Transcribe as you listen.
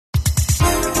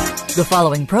The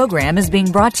following program is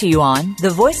being brought to you on the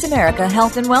Voice America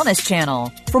Health and Wellness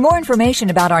Channel. For more information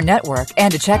about our network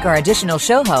and to check our additional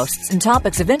show hosts and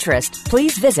topics of interest,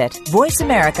 please visit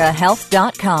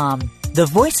voiceamericahealth.com. The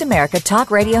Voice America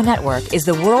Talk Radio Network is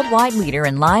the worldwide leader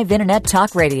in live Internet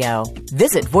talk radio.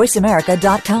 Visit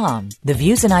voiceamerica.com. The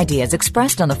views and ideas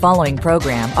expressed on the following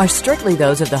program are strictly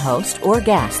those of the host or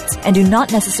guests and do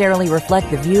not necessarily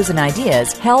reflect the views and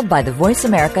ideas held by the Voice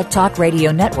America Talk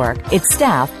Radio Network, its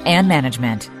staff, and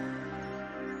management.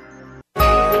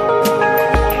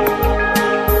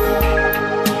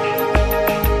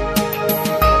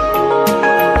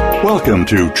 Welcome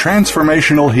to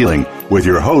Transformational Healing with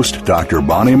your host, Dr.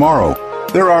 Bonnie Morrow.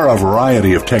 There are a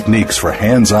variety of techniques for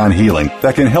hands-on healing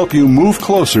that can help you move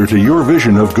closer to your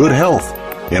vision of good health.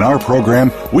 In our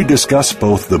program, we discuss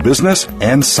both the business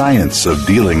and science of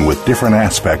dealing with different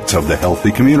aspects of the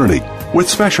healthy community with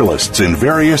specialists in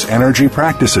various energy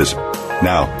practices.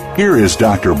 Now, here is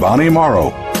Dr. Bonnie Morrow.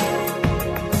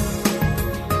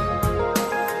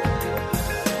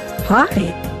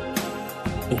 Hi.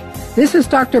 This is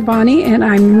Dr. Bonnie, and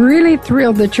I'm really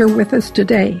thrilled that you're with us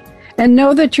today. And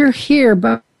know that you're here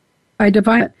by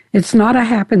divine. It's not a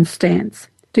happenstance.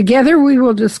 Together we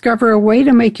will discover a way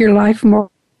to make your life more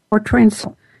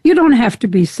transformational. You don't have to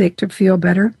be sick to feel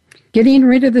better. Getting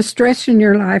rid of the stress in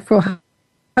your life will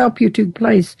help you to a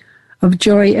place of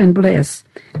joy and bliss.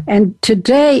 And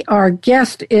today our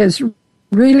guest is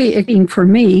really exciting for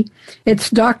me. It's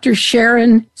Dr.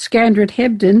 Sharon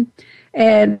Scandrett-Hibdon,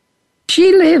 and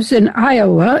she lives in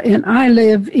Iowa, and I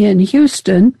live in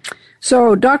Houston.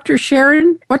 So, Dr.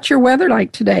 Sharon, what's your weather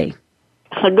like today?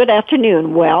 Good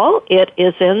afternoon. Well, it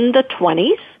is in the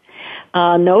 20s.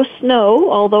 No snow,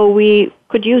 although we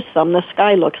could use some. The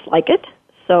sky looks like it.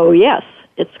 So, yes,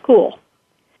 it's cool.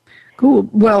 Cool.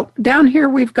 Well, down here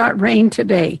we've got rain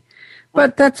today,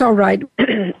 but that's all right.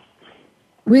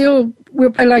 We'll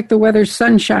like the weather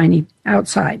sunshiny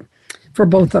outside for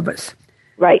both of us.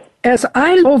 Right. As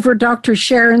I look over Dr.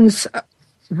 Sharon's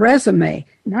resume,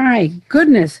 my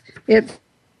goodness, it's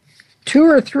 2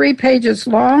 or 3 pages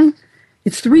long.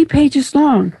 It's 3 pages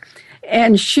long.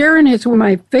 And Sharon is one of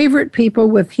my favorite people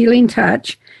with Healing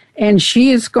Touch, and she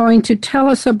is going to tell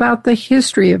us about the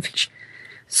history of.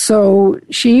 So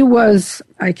she was,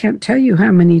 I can't tell you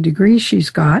how many degrees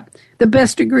she's got. The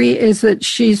best degree is that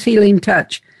she's Healing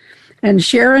Touch. And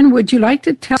Sharon, would you like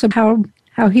to tell us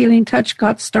how Healing Touch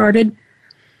got started?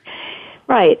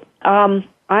 Right.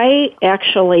 I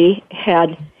actually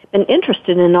had been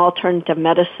interested in alternative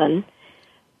medicine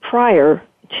prior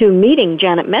to meeting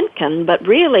Janet Mentgen, but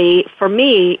really, for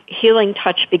me, Healing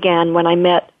Touch began when I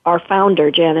met our founder,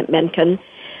 Janet Mentgen,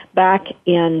 back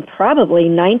in probably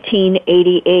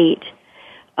 1988.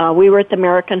 We were at the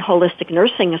American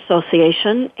Nursing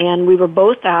Association, and we were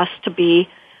both asked to be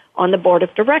on the board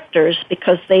of directors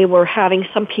because they were having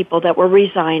some people that were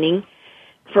resigning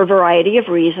for a variety of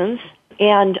reasons.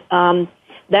 And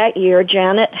that year,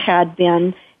 Janet had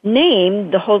been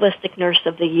named the Holistic Nurse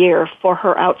of the Year for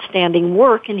her outstanding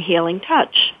work in Healing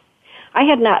Touch. I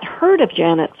had not heard of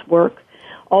Janet's work,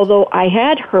 although I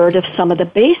had heard of some of the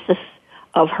basis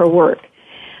of her work.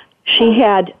 She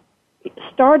had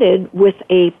started with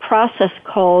a process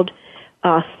called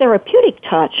therapeutic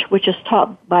touch, which is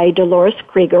taught by Dolores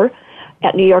Krieger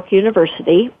at New York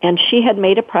University, and she had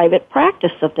made a private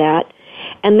practice of that,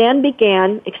 and then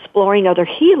began exploring other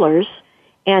healers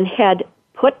and had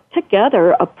put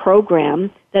together a program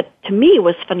that to me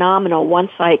was phenomenal once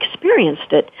I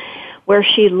experienced it, where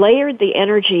she layered the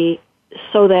energy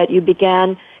so that you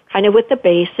began kind of with the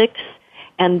basics,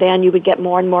 and then you would get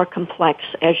more and more complex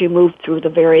as you moved through the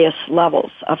various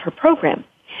levels of her program.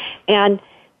 And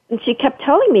she kept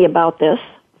telling me about this,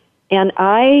 and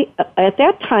at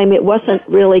that time, it wasn't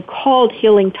really called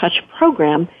Healing Touch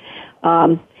Program.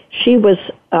 She was,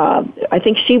 I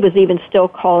think she was even still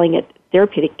calling it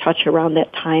Therapeutic Touch around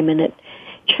that time, and it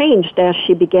changed as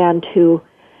she began to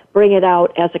bring it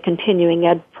out as a continuing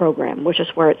ed program, which is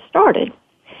where it started.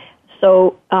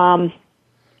 So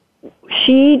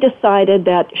she decided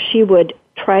that she would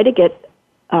try to get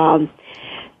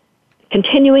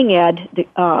continuing ed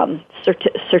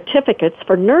certificates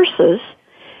for nurses,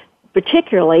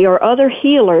 particularly, or other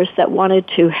healers that wanted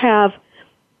to have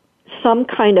some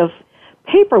kind of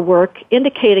paperwork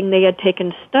indicating they had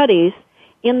taken studies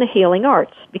in the healing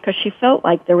arts, because she felt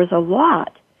like there was a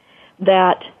lot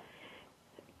that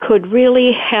could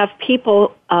really have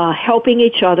people helping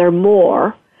each other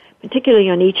more,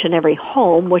 particularly on each and every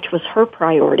home, which was her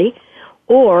priority,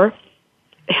 or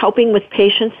helping with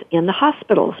patients in the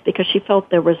hospitals, because she felt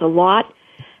there was a lot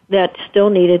that still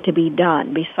needed to be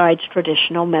done besides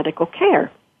traditional medical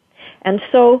care. And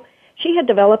so she had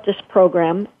developed this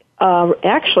program,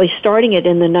 actually starting it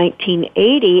in the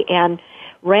 1980 and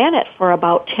ran it for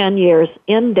about 10 years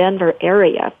in Denver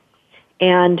area,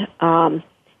 and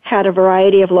had a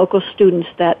variety of local students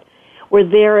that were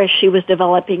there as she was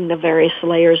developing the various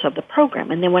layers of the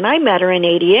program. And then when I met her in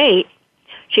 88,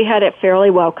 she had it fairly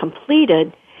well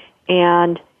completed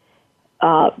and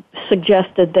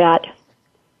suggested that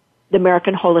the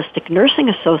American Holistic Nursing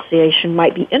Association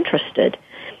might be interested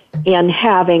in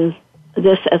having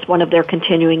this as one of their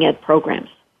continuing ed programs.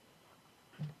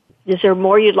 Is there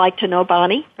more you'd like to know,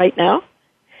 Bonnie, right now?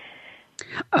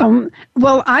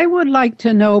 Well, I would like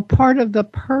to know part of the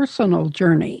personal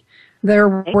journey. There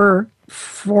were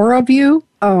 4 of you,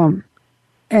 and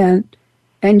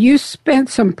you spent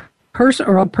some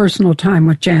personal time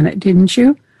with Janet, didn't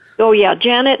you? Oh, yeah.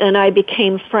 Janet and I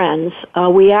became friends.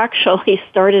 We actually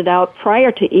started out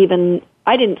prior to even,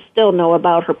 I didn't still know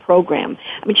about her program.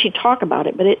 I mean, she'd talk about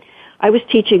it, but I was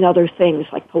teaching other things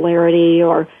like polarity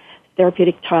or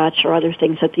therapeutic touch or other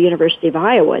things at the University of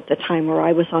Iowa at the time where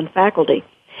I was on faculty.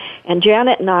 And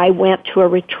Janet and I went to a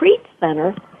retreat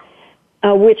center,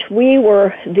 which we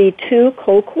were the 2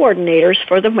 co-coordinators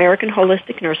for the American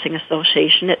Holistic Nursing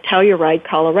Association at Telluride,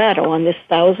 Colorado, on this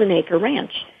 1,000-acre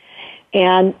ranch.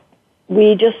 And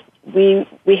we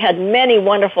had many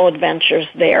wonderful adventures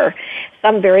there,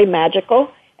 some very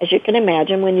magical. As you can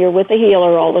imagine, when you're with a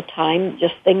healer all the time,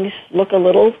 just things look a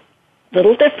little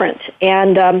different.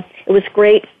 And it was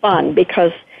great fun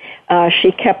because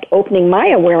she kept opening my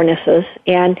awarenesses,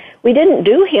 and we didn't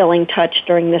do healing touch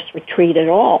during this retreat at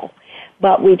all,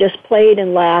 but we just played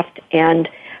and laughed and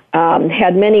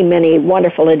had many, many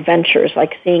wonderful adventures,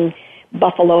 like seeing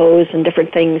buffaloes and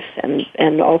different things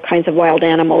and all kinds of wild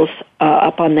animals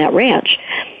up on that ranch.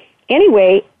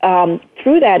 Anyway,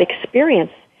 through that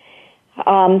experience,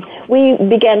 we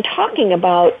began talking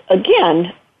about,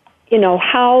 again,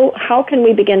 how can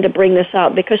we begin to bring this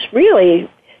out? Because really,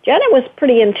 Janet was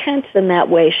pretty intense in that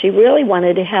way. She really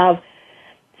wanted to have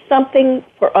something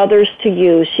for others to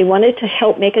use. She wanted to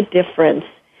help make a difference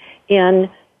in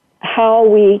how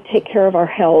we take care of our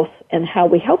health and how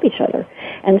we help each other.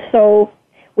 And so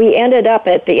we ended up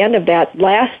at the end of that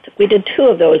we did 2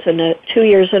 of those in 2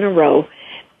 years in a row.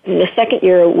 In the second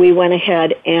year, we went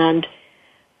ahead and,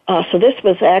 so this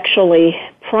was actually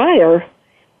prior,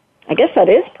 I guess that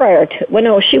is prior to, well,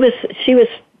 no, she was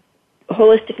a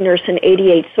holistic nurse in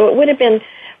 88, so it would have been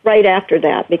right after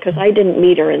that because I didn't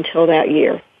meet her until that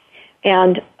year.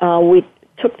 And we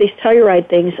took these Telluride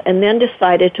things and then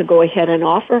decided to go ahead and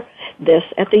offer this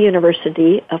at the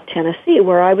University of Tennessee,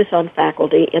 where I was on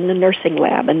faculty in the nursing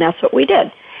lab, and that's what we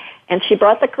did. And she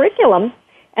brought the curriculum,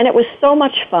 and it was so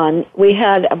much fun. We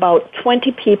had about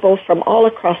 20 people from all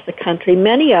across the country,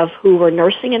 many of who were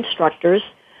nursing instructors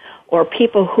or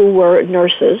people who were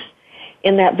nurses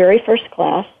in that very first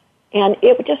class, and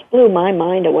it just blew my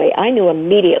mind away. I knew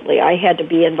immediately I had to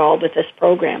be involved with this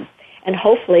program and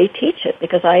hopefully teach it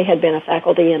because I had been a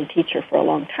faculty and teacher for a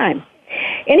long time.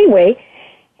 Anyway,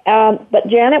 but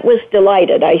Janet was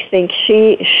delighted. I think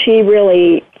she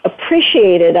really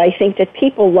appreciated, I think, that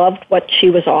people loved what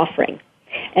she was offering.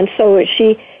 And so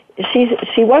she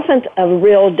wasn't a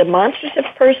real demonstrative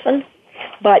person,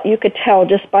 but you could tell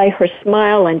just by her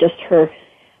smile and just her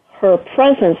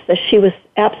presence that she was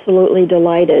absolutely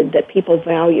delighted that people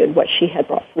valued what she had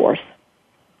brought forth.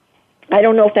 I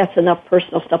don't know if that's enough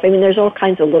personal stuff. I mean, there's all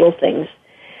kinds of little things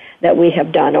that we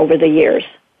have done over the years.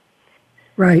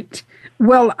 Right.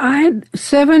 Well, I had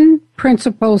 7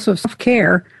 principles of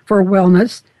self-care for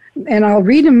wellness, and I'll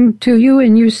read them to you,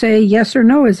 and you say yes or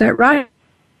no. Is that right?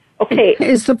 Okay.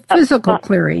 Is the physical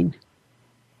clearing?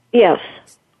 Yes.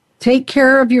 Take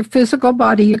care of your physical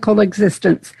bodycal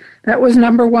existence. That was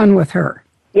number 1 with her.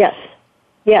 Yes.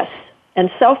 Yes. And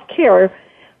self-care.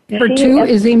 Number 2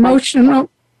 is emotional.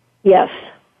 Yes.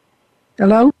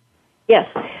 Hello? Yes.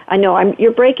 I know.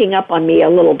 You're breaking up on me a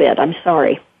little bit. I'm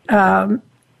sorry.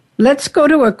 Let's go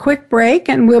to a quick break,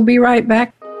 and we'll be right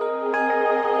back.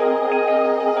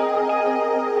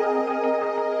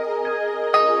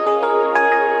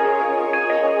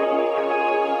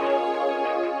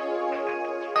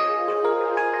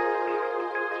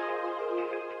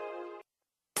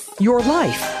 Your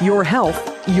life, your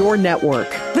health, your network.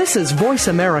 This is Voice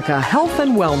America Health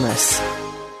and Wellness.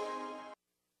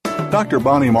 Dr.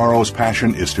 Bonnie Morrow's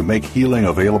passion is to make healing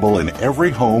available in every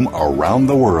home around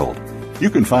the world. You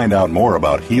can find out more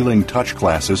about healing touch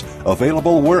classes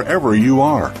available wherever you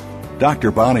are.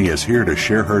 Dr. Bonnie is here to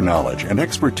share her knowledge and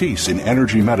expertise in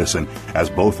energy medicine as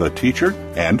both a teacher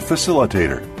and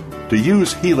facilitator. To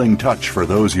use Healing Touch for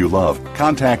those you love,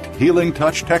 contact Healing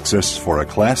Touch Texas for a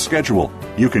class schedule.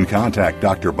 You can contact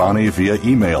Dr. Bonnie via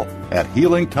email at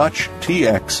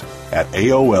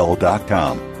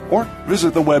healingtouchtx@aol.com or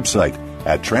visit the website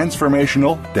at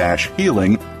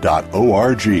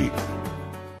transformational-healing.org.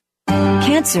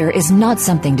 Cancer is not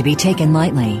something to be taken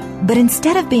lightly, but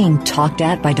instead of being talked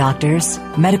at by doctors,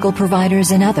 medical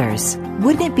providers, and others,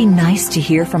 wouldn't it be nice to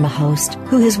hear from a host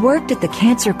who has worked at the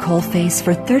cancer coalface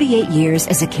for 38 years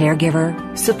as a caregiver,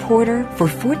 supporter for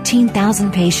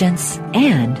 14,000 patients,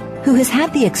 and who has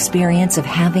had the experience of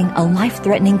having a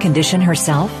life-threatening condition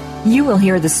herself? You will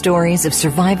hear the stories of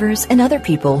survivors and other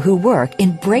people who work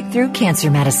in breakthrough cancer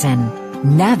medicine.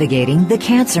 Navigating the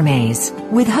Cancer Maze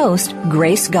with host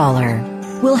Grace Galler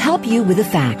will help you with the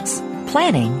facts,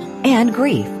 planning, and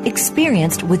grief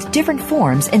experienced with different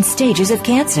forms and stages of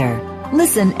cancer.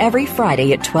 Listen every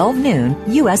Friday at 12 noon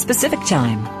U.S. Pacific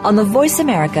Time on the Voice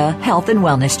America Health and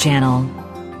Wellness Channel.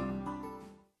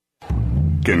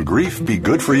 Can grief be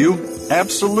good for you?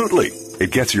 Absolutely.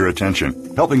 It gets your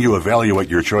attention, helping you evaluate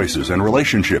your choices and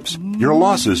relationships. Your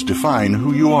losses define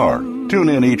who you are. Tune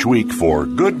in each week for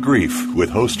Good Grief with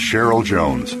host Cheryl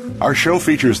Jones. Our show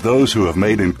features those who have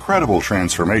made incredible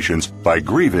transformations by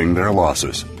grieving their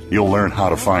losses. You'll learn how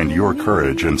to find your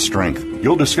courage and strength.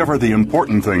 You'll discover the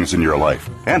important things in your life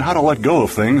and how to let go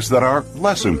of things that are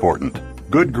less important.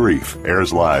 Good Grief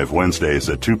airs live Wednesdays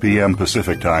at 2 p.m.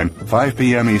 Pacific Time, 5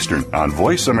 p.m. Eastern on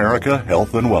Voice America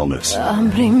Health and Wellness.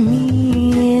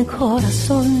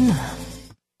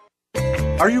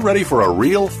 Are you ready for a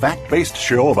real fact-based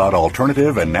show about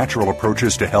alternative and natural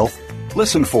approaches to health?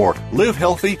 Listen for Live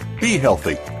Healthy, Be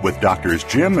Healthy with Doctors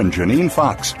Jim and Janine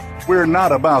Fox. We're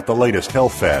not about the latest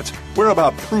health fads. We're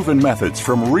about proven methods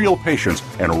from real patients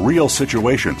and real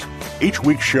situations. Each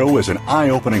week's show is an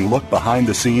eye-opening look behind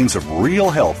the scenes of real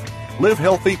health. Live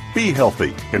Healthy, Be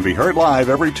Healthy can be heard live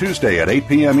every Tuesday at 8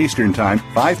 p.m. Eastern Time,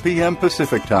 5 p.m.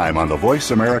 Pacific Time on the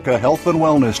Voice America Health and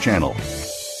Wellness Channel.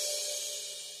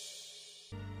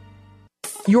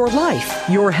 Your life,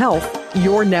 your health,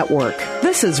 your network.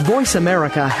 This is Voice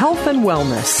America Health and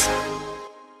Wellness.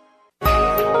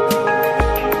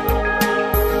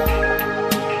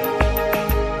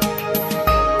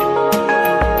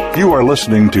 You are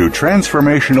listening to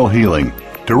Transformational Healing.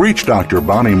 To reach Dr.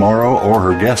 Bonnie Morrow or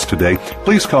her guest today,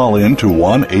 please call in to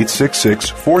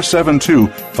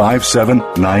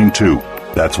 1-866-472-5792.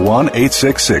 That's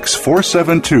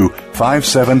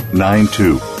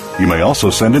 1-866-472-5792. You may also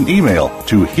send an email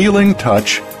to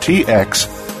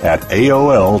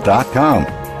healingtouchtx@aol.com.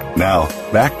 Now,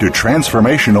 back to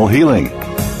Transformational Healing.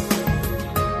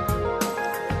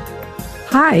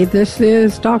 Hi, this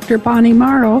is Dr. Bonnie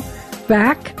Morrow,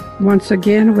 back once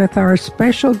again with our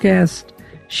special guest,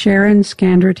 Sharon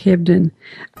Scandrett-Hibdon.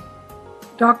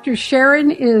 Dr.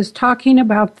 Sharon is talking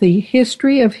about the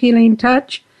history of Healing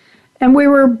Touch, and we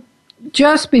were,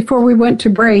 just before we went to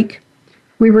break,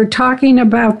 we were talking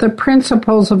about the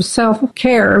principles of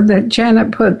self-care that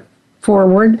Janet put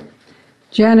forward.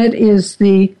 Janet is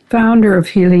the founder of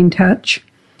Healing Touch.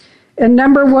 And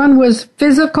number one was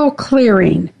physical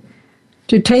clearing,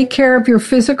 to take care of your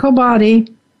physical body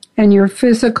and your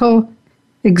physical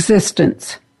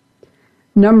existence.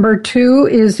 Number two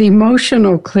is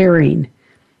emotional clearing.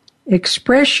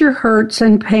 Express your hurts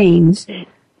and pains,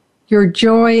 your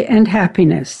joy and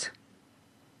happiness.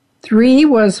 3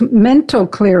 was mental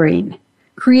clearing.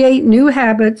 Create new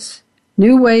habits,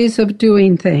 new ways of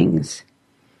doing things.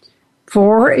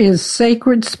 4 is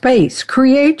sacred space.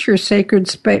 Create your sacred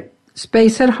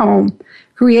space at home.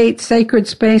 Create sacred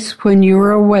space when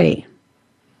you're away.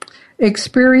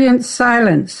 Experience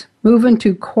silence. Move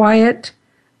into quiet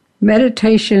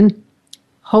meditation,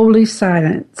 holy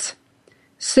silence.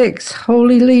 6,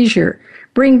 holy leisure.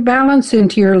 Bring balance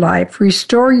into your life.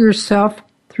 Restore yourself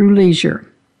through leisure.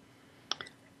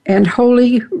 And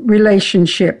holy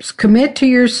relationships. Commit to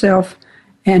yourself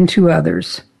and to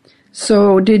others.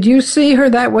 So did you see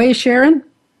her that way, Sharon?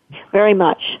 Very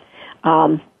much.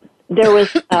 There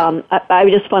was, I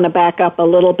just want to back up a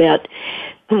little bit.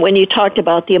 When you talked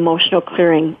about the emotional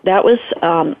clearing, that was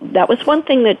one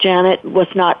thing that Janet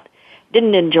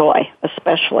didn't enjoy,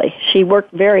 especially. She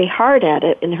worked very hard at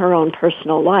it in her own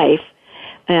personal life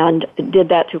and did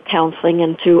that through counseling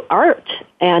and through art.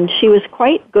 And she was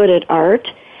quite good at art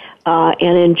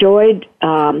and enjoyed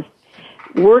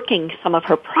working some of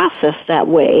her process that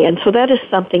way. And so that is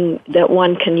something that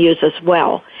one can use as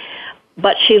well.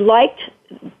 But she liked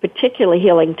particularly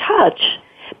Healing Touch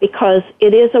because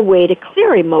it is a way to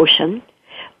clear emotion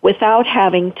without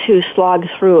having to slog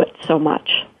through it so much.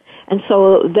 And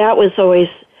so that was always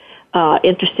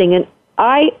interesting. And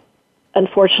I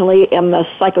unfortunately, am a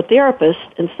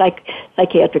psychotherapist and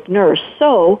psychiatric nurse.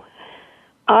 So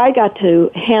I got to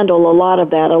handle a lot of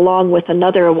that along with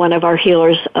another one of our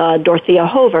healers, Dorothea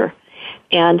Hover.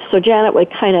 And so Janet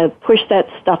would kind of push that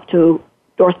stuff to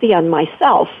Dorothea and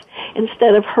myself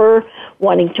instead of her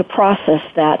wanting to process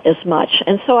that as much.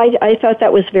 And so I thought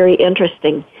that was very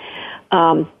interesting.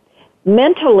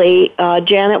 Mentally,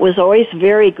 Janet was always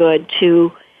very good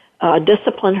to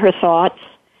discipline her thoughts,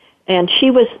 and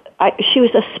she was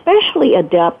especially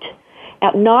adept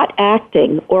at not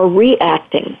acting or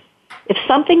reacting. If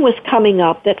something was coming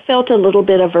up that felt a little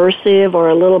bit aversive or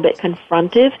a little bit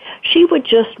confrontive, she would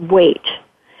just wait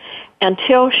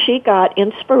until she got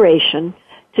inspiration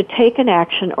to take an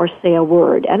action or say a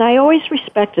word. And I always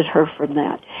respected her for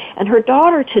that. And her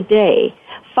daughter today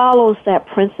follows that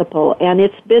principle, and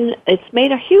it's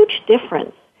made a huge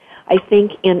difference, I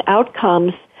think, in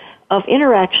outcomes of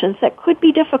interactions that could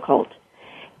be difficult.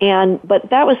 But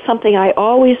that was something I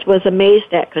always was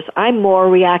amazed at because I'm more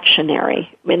reactionary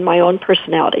in my own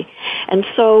personality. And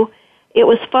so it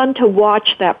was fun to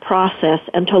watch that process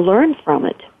and to learn from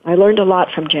it. I learned a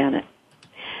lot from Janet.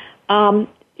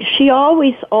 She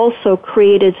always also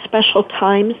created special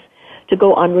times to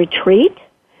go on retreat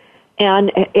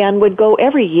and would go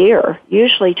every year,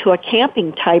 usually to a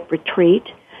camping type retreat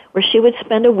where she would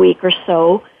spend a week or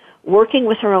so working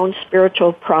with her own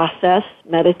spiritual process,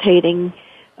 meditating,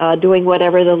 doing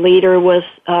whatever the leader was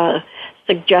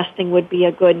suggesting would be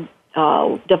a good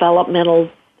developmental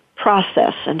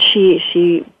process, and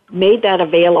she made that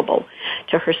available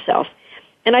to herself.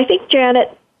 And I think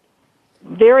Janet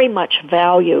very much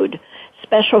valued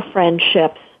special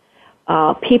friendships,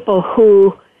 people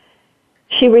who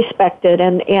she respected,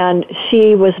 and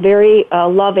she was very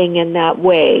loving in that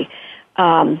way.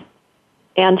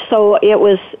 And so it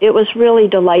was really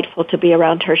delightful to be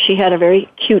around her. She had a very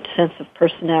cute sense of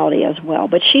personality as well.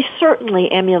 But she certainly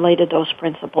emulated those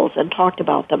principles and talked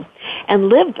about them and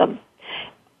lived them.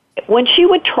 When she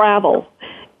would travel,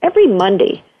 every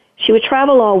Monday, she would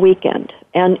travel all weekend.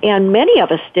 And many of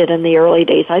us did in the early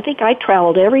days. I think I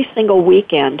traveled every single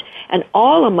weekend, and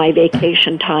all of my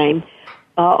vacation time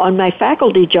on my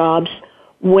faculty jobs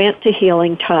went to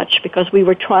Healing Touch because we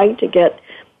were trying to get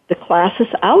the classes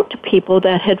out to people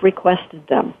that had requested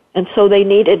them. And so they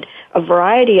needed a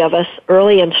variety of us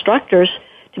early instructors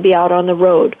to be out on the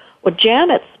road. Well,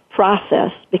 Janet's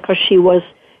process, because she was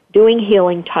doing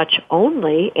Healing Touch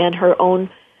only and her own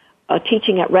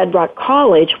teaching at Red Rock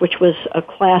College, which was a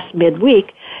class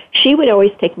midweek, she would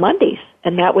always take Mondays,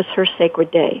 and that was her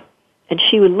sacred day. And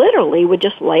she would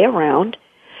just lay around,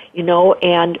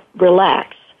 and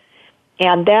relax.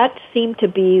 And that seemed to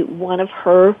be one of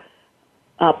her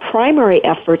primary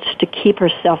efforts to keep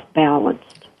herself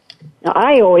balanced. Now,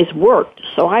 I always worked,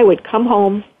 so I would come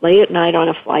home late at night on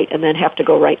a flight and then have to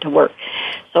go right to work.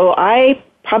 So I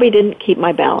probably didn't keep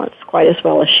my balance quite as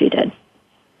well as she did.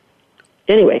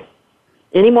 Anyway,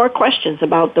 any more questions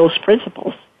about those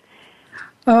principles?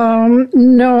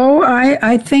 No,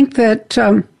 I think that,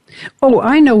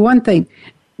 I know one thing.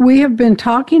 We have been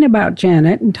talking about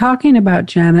Janet,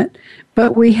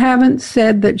 but we haven't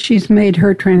said that she's made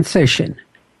her transition.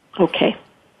 Okay.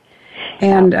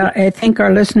 And I think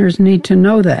our listeners need to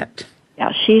know that.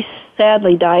 Yeah, she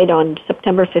sadly died on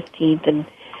September 15th in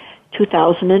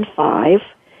 2005.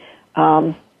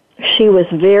 She was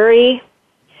very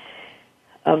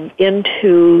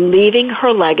into leaving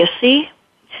her legacy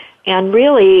and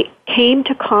really came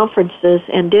to conferences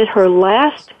and did her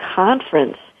last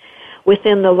conference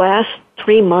within the last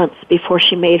 3 months before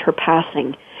she made her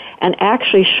passing, and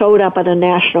actually showed up at a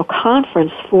national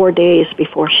conference 4 days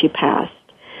before she passed.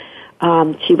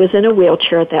 She was in a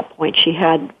wheelchair at that point. She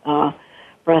had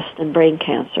breast and brain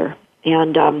cancer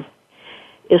and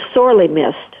is sorely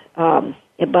missed.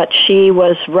 But she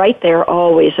was right there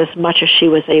always as much as she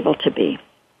was able to be.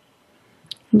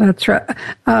 That's right.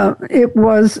 It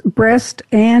was breast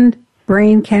and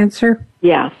brain cancer?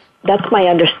 Yeah, that's my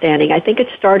understanding. I think it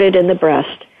started in the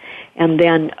breast, and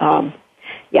then,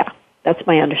 that's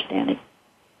my understanding.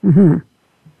 Mm-hmm.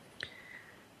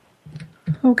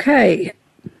 Okay.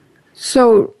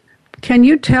 So, can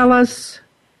you tell us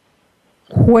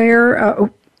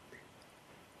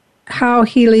how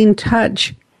Healing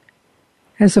Touch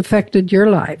has affected your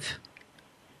life?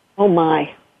 Oh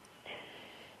my!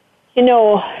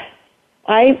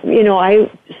 I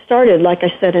started, like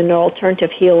I said, in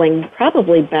alternative healing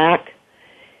probably back.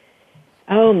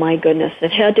 Oh my goodness!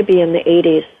 It had to be in the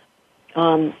 80s.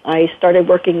 I started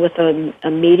working with a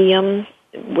medium,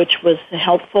 which was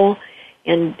helpful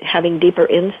in having deeper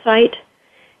insight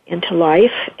into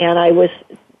life, and I was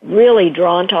really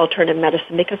drawn to alternative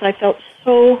medicine because I felt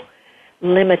so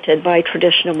limited by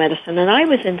traditional medicine. And I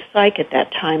was in psych at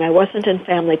that time. I wasn't in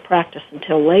family practice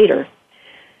until later.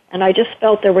 And I just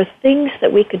felt there were things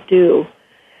that we could do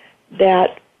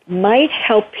that might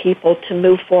help people to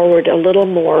move forward a little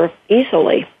more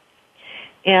easily.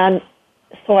 And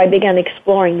so I began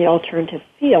exploring the alternative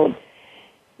field.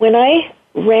 When I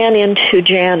ran into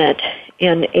Janet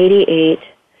in '88,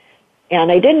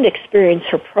 and I didn't experience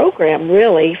her program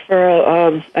really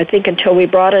for, I think, until we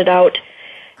brought it out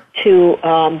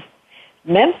to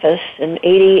Memphis in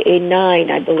 '89,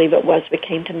 I believe it was. We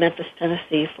came to Memphis,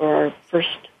 Tennessee for our first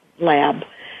lab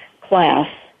class.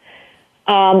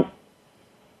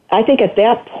 I think at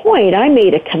that point I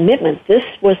made a commitment. This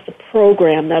was the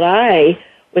program that I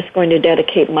was going to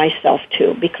dedicate myself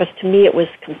to, because to me it was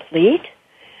complete,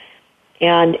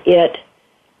 and it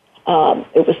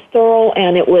was thorough,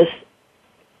 and it was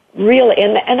really,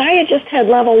 and I had just had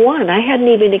level 1. I hadn't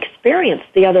even experienced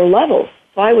the other levels,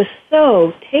 so I was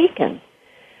so taken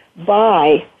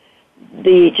by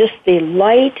the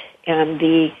light and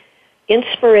the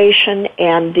inspiration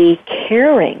and the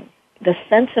caring, the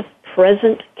sense of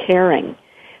present caring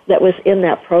that was in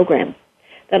that program,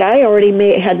 that I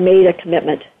already had made a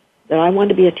commitment that I wanted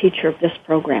to be a teacher of this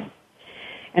program.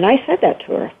 And I said that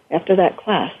to her after that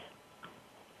class.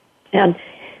 And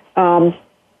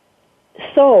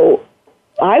so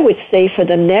I would say for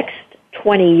the next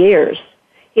 20 years,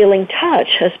 Healing Touch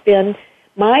has been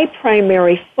my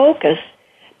primary focus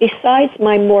besides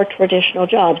my more traditional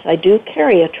jobs. I do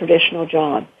carry a traditional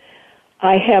job.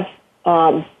 I have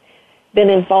been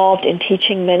involved in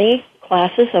teaching many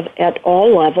classes at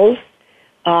all levels,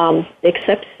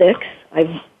 except 6.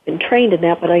 I've been trained in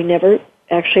that, but I never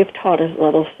actually have taught a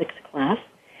level 6 class.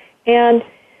 And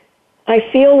I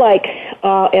feel like,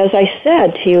 as I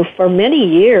said to you, for many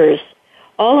years,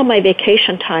 all of my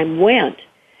vacation time went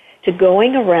to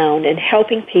going around and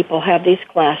helping people have these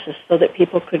classes so that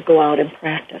people could go out and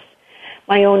practice.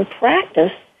 My own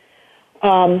practice,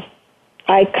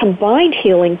 I combined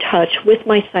Healing Touch with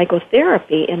my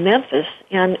psychotherapy in Memphis,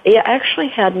 and I actually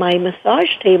had my massage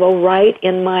table right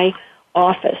in my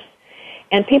office.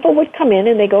 And people would come in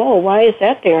and they go, "Oh, why is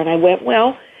that there?" And I went,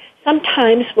 "Well,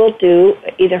 sometimes we'll do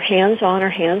either hands-on or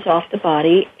hands-off the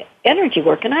body energy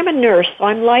work." And I'm a nurse, so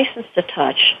I'm licensed to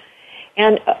touch.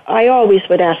 And I always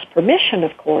would ask permission,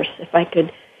 of course, if I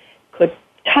could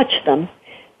touch them,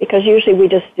 because usually we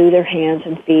just do their hands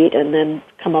and feet and then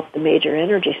come up the major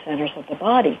energy centers of the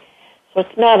body. So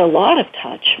it's not a lot of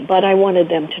touch, but I wanted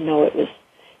them to know it was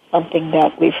something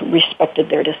that we've respected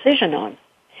their decision on.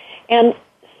 And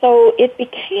so it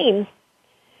became,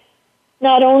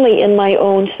 not only in my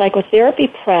own psychotherapy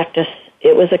practice,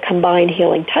 it was a combined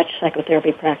Healing Touch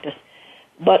psychotherapy practice,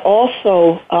 but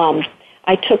also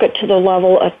I took it to the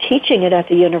level of teaching it at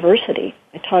the university.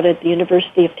 I taught at the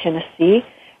University of Tennessee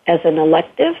as an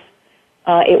elective.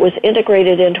 It was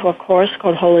integrated into a course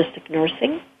called Holistic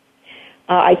Nursing.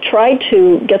 I tried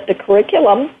to get the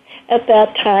curriculum at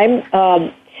that time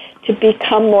to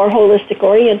become more holistic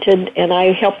oriented, and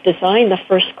I helped design the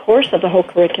first course of the whole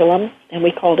curriculum, and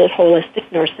we called it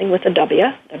Holistic Nursing with a W,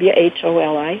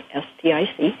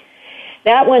 WHOLISTIC.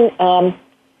 That one,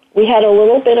 we had a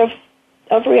little bit of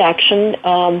reaction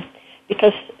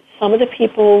because some of the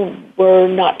people were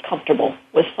not comfortable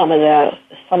with some of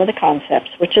the concepts,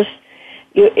 which is,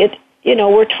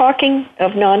 we're talking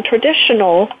of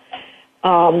non-traditional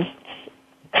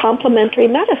complementary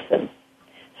medicine.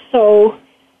 So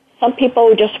some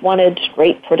people just wanted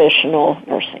straight traditional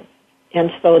nursing,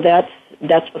 and so that's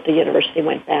what the university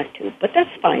went back to. But that's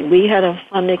fine. We had a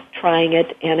fun trying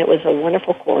it, and it was a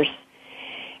wonderful course.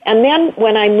 And then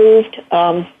when I moved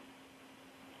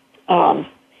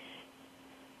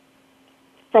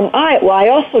from Iowa, I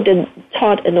also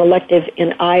taught an elective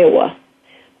in Iowa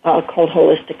called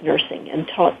Holistic Nursing, and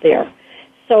taught there.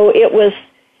 So it was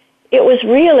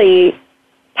really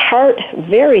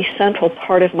very central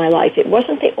part of my life. It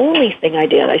wasn't the only thing I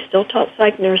did. I still taught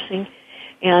psych nursing,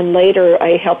 and later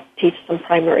I helped teach some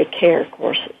primary care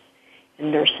courses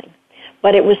in nursing.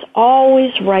 But it was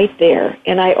always right there,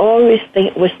 and I always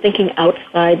was thinking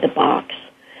outside the box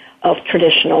of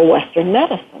traditional Western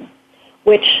medicine,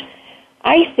 which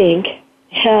I think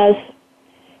has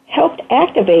helped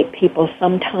activate people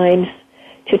sometimes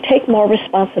to take more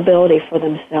responsibility for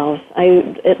themselves.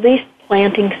 At least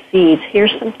planting seeds.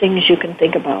 Here's some things you can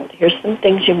think about. Here's some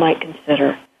things you might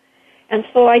consider. And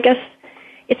so I guess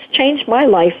it's changed my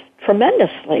life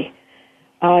tremendously.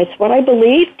 It's what I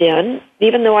believed in,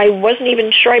 even though I wasn't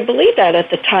even sure I believed that at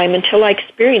the time until I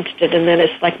experienced it. And then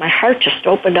it's like my heart just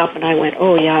opened up and I went,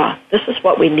 oh yeah, this is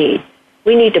what we need.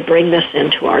 We need to bring this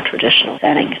into our traditional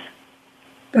settings.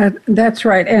 That's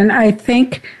right. And I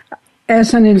think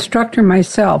as an instructor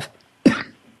myself,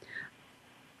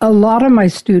 a lot of my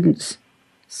students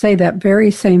say that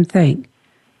very same thing,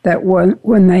 that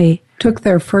when they took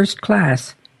their first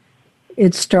class,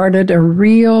 it started a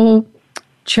real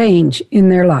change in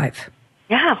their life.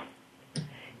 Yeah.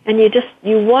 And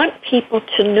you want people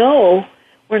to know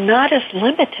we're not as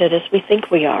limited as we think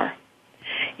we are.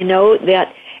 You know,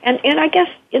 that, and I guess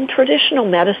in traditional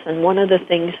medicine, one of the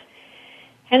things,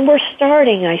 and we're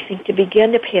starting, I think, to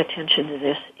begin to pay attention to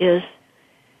this, is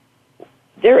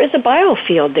there is a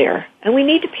biofield there, and we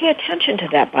need to pay attention to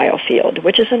that biofield,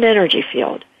 which is an energy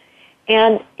field.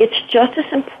 And it's just as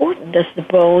important as the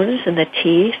bones and the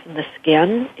teeth and the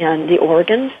skin and the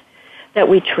organs that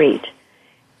we treat.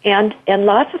 And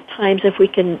lots of times if we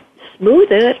can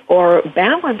smooth it or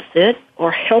balance it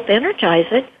or help energize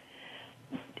it,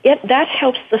 that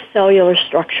helps the cellular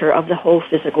structure of the whole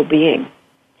physical being.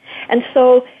 And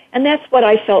that's what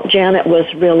I felt Janet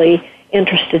was really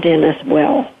interested in as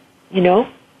well, you know?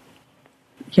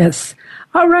 Yes.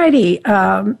 All righty.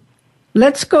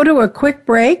 Let's go to a quick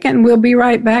break, and we'll be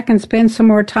right back and spend some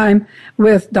more time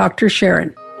with Dr.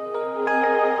 Sharon.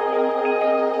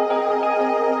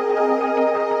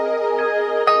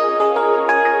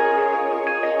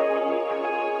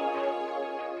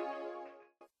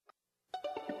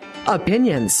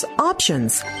 Opinions,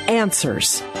 options,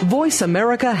 answers. Voice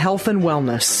America Health and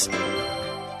Wellness.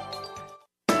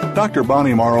 Dr.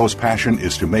 Bonnie Morrow's passion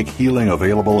is to make healing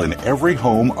available in every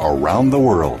home around the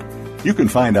world. You can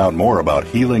find out more about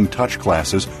Healing Touch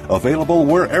classes available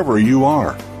wherever you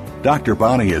are. Dr.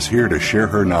 Bonnie is here to share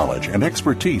her knowledge and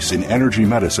expertise in energy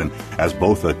medicine as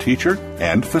both a teacher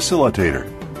and facilitator.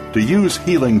 To use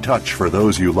Healing Touch for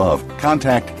those you love,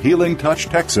 contact Healing Touch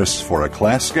Texas for a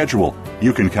class schedule.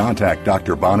 You can contact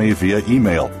Dr. Bonnie via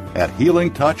email at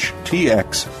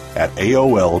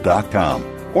healingtouchtx@aol.com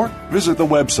or visit the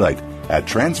website at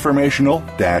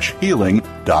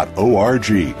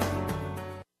transformational-healing.org.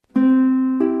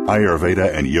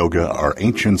 Ayurveda and yoga are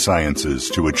ancient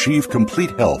sciences to achieve complete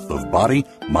health of body,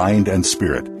 mind, and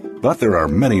spirit, but there are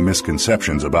many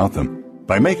misconceptions about them.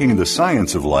 By making the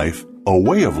science of life a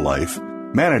way of life,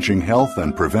 managing health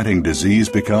and preventing disease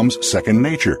becomes second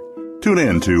nature. Tune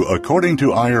in to According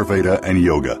to Ayurveda and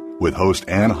Yoga with host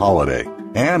Ann Holliday.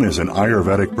 Ann is an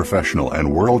Ayurvedic professional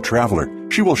and world traveler.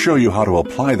 She will show you how to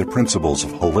apply the principles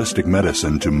of holistic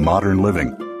medicine to modern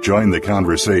living. Join the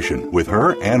conversation with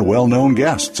her and well-known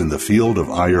guests in the field of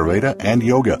Ayurveda and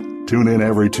yoga. Tune in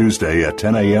every Tuesday at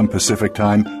 10 a.m. Pacific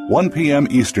Time, 1 p.m.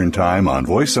 Eastern Time on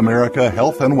Voice America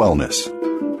Health and Wellness.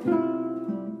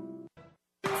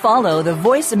 Follow the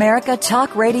Voice America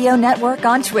Talk Radio Network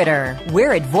on Twitter.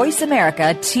 We're at Voice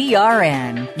America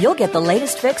TRN. You'll get the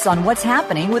latest fix on what's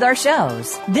happening with our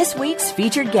shows, this week's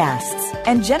featured guests,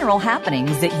 and general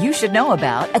happenings that you should know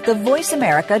about at the Voice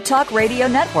America Talk Radio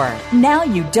Network. Now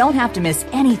you don't have to miss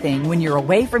anything when you're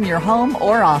away from your home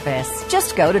or office.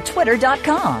 Just go to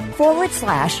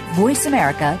twitter.com/Voice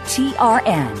America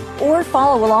TRN or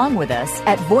follow along with us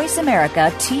at Voice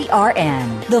America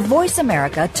TRN, the Voice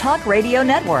America Talk Radio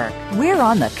Network. We're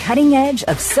on the cutting edge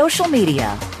of social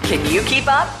media. Can you keep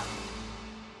up?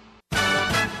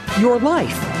 Your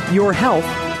life, your health,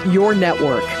 your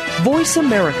network. Voice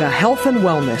America Health and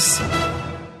Wellness.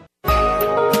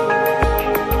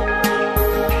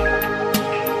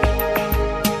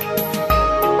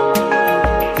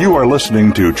 You are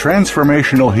listening to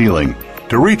Transformational Healing.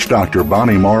 To reach Dr.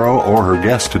 Bonnie Morrow or her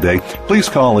guest today, please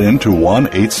call in to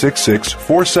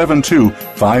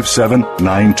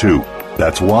 1-866-472-5792.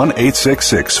 That's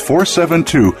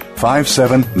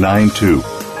 1-866-472-5792.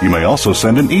 You may also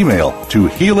send an email to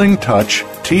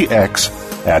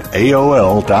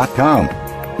healingtouchtx@aol.com.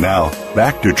 Now,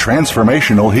 back to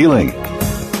Transformational Healing.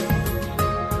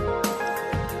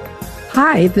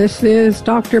 Hi, this is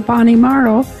Dr. Bonnie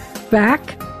Morrow,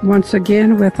 back once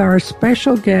again with our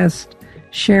special guest,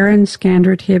 Sharon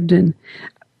Scandrett-Hibdon.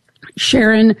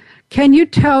 Sharon, can you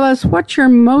tell us what's your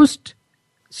most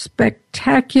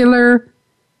spectacular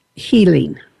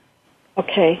healing?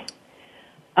 Okay.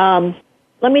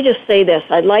 Let me just say this.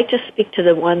 I'd like to speak to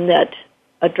the one that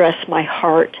addressed my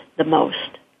heart the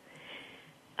most.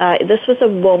 This was a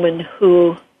woman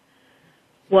who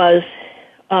was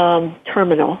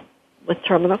terminal, with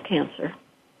terminal cancer.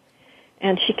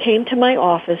 And she came to my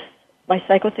office, my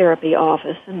psychotherapy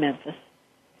office in Memphis.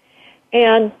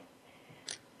 And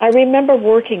I remember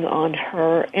working on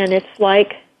her, and it was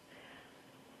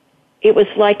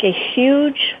like a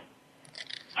huge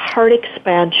heart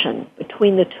expansion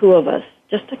between the two of us,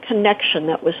 just a connection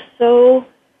that was so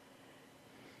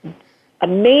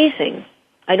amazing.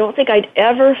 I don't think I'd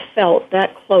ever felt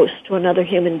that close to another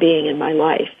human being in my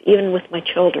life, even with my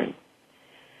children.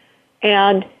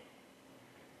 And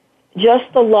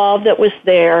just the love that was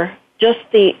there, just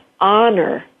the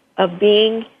honor of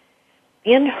being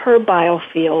in her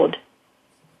biofield,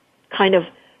 kind of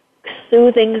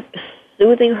soothing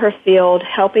her field,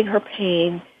 helping her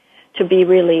pain to be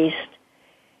released.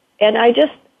 And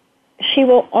she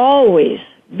will always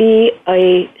be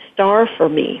a star for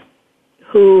me,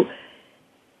 who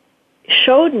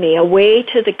showed me a way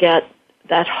to get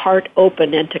that heart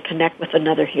open and to connect with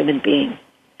another human being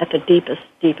at the deepest,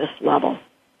 deepest level.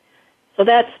 So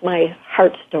that's my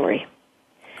heart story.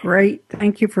 Great.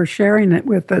 Thank you for sharing it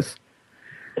with us.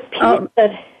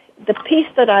 The piece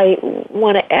that I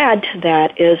want to add to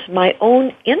that is my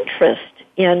own interest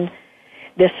in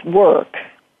this work,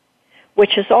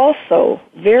 which is also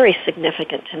very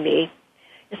significant to me,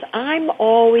 is I'm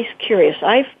always curious.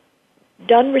 I've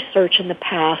done research in the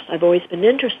past. I've always been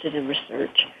interested in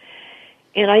research.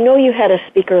 And I know you had a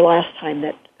speaker last time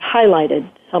that highlighted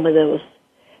some of those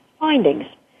findings.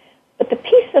 But the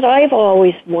piece that I've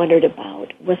always wondered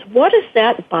about was, what is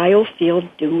that biofield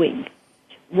doing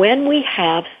when we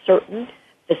have certain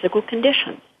physical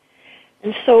conditions?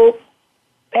 And so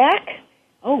back,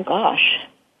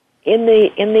 in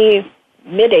the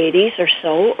mid-'80s or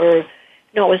so, or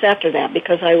no, it was after that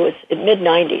because I was in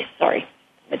mid-'90s,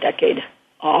 a decade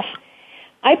off,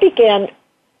 I began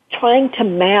trying to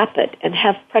map it and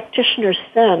have practitioners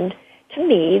send to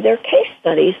me their case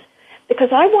studies because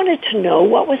I wanted to know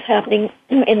what was happening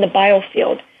in the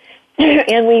biofield.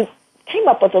 And we came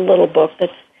up with a little book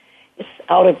it's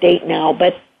out of date now,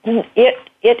 but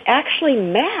it actually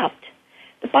mapped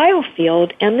the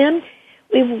biofield, and then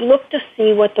we looked to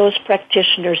see what those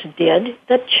practitioners did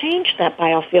that changed that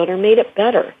biofield or made it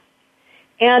better.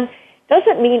 And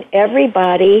doesn't mean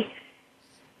everybody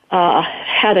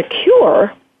had a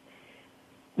cure,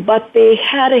 but they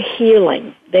had a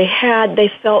healing. They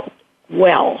felt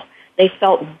well. They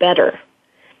felt better,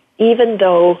 even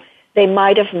though they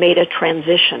might have made a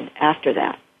transition after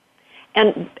that.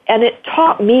 And it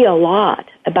taught me a lot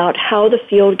about how the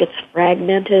field gets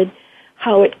fragmented,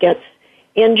 how it gets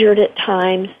injured at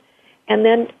times, and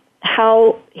then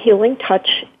how healing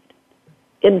touch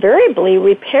invariably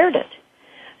repaired it.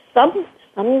 Some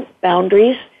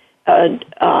boundaries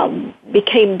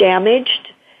became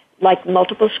damaged, like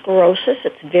multiple sclerosis.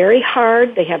 It's very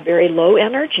hard. They have very low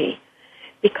energy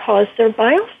because their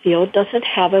biofield doesn't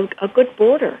have a good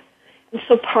border. And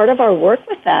so part of our work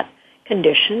with that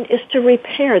condition is to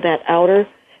repair that outer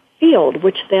field,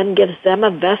 which then gives them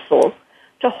a vessel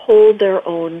to hold their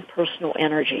own personal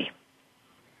energy.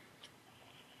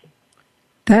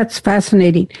 That's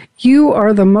fascinating. You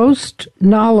are the most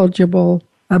knowledgeable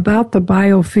about the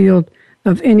biofield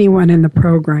of anyone in the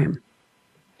program.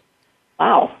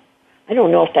 Wow. I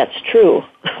don't know if that's true,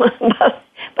 but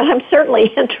I'm certainly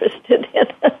interested in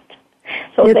it.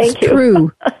 So thank you. It's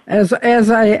true, as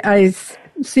I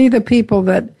see the people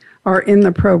that are in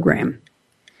the program.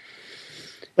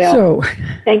 Well,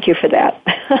 thank you for that.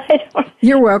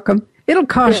 You're welcome. It'll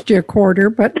cost you a quarter,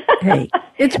 but hey,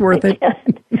 it's worth it.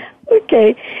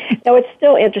 Okay. Now, it's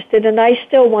still interested, and I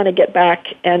still want to get back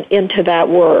and into that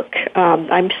work.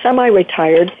 I'm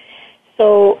semi-retired,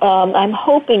 so I'm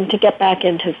hoping to get back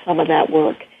into some of that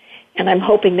work. And I'm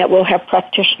hoping that we'll have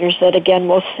practitioners that, again,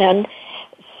 will send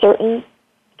certain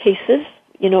cases,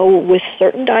 with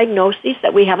certain diagnoses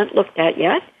that we haven't looked at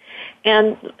yet.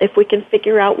 And if we can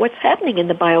figure out what's happening in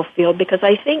the biofield, because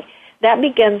I think that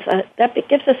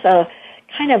gives us a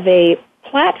kind of a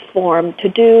platform to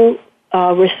do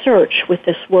research with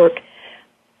this work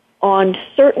on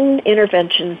certain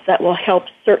interventions that will help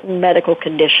certain medical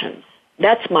conditions.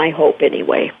 That's my hope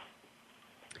anyway.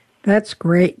 That's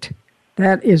great.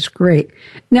 That is great.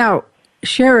 Now,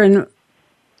 Sharon,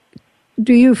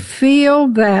 do you feel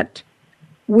that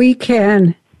we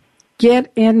can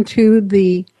get into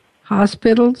the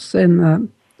hospitals and the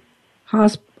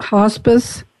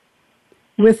hospice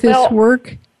with this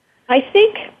work? I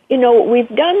think,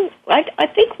 I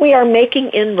think we are making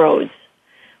inroads.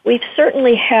 We've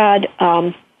certainly had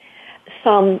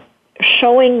some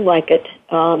showing like it.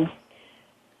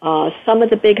 Some of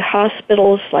the big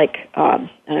hospitals, like, and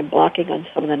I'm blocking on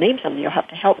some of the names of them, you'll have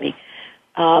to help me.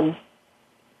 I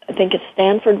think at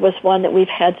Stanford was one that we've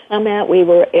had some at. We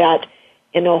were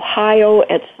in Ohio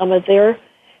at some of their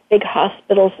big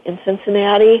hospitals in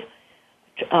Cincinnati,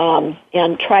 and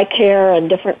TRICARE and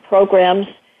different programs.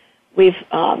 We've,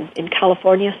 in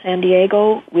California, San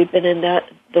Diego, we've been in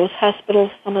those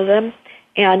hospitals, some of them.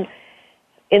 And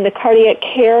in the cardiac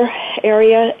care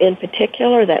area in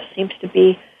particular, that seems to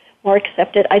be more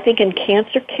accepted. I think in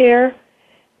cancer care,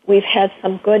 we've had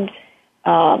some good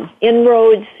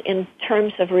inroads in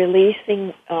terms of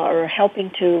releasing or helping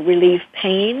to relieve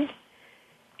pain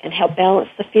and help balance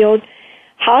the field.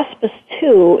 Hospice,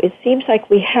 too, it seems like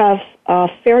we have a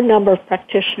fair number of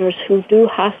practitioners who do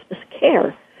hospice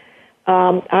care.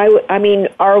 I mean,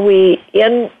 are we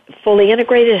fully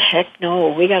integrated? Heck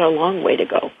no, we got a long way to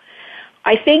go.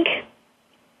 I think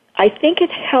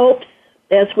it helps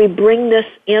as we bring this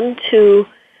into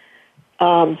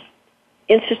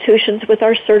institutions with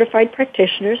our certified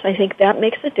practitioners. I think that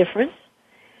makes a difference.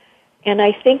 And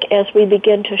I think as we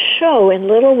begin to show in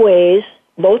little ways,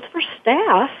 both for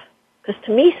staff, because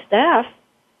to me staff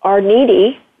are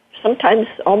needy, sometimes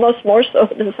almost more so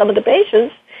than some of the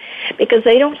patients, because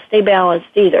they don't stay balanced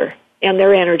either, and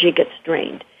their energy gets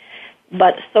drained.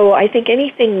 But so I think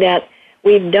anything that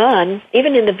we've done,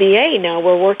 even in the VA now,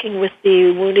 we're working with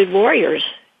the wounded warriors,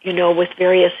 with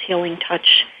various healing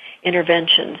touch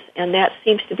interventions, and that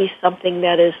seems to be something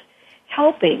that is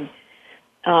helping.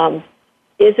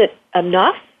 Is it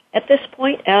enough at this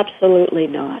point? Absolutely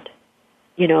not.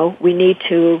 We need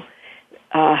to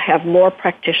have more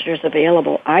practitioners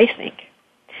available, I think,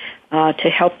 to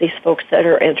help these folks that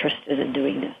are interested in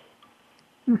doing this.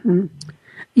 Mm-hmm.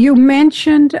 You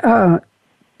mentioned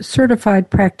certified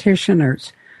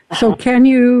practitioners. So can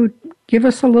you give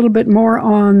us a little bit more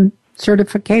on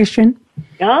certification?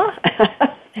 Yeah.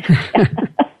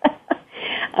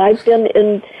 I've been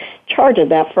in charge of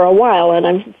that for a while, and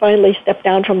I've finally stepped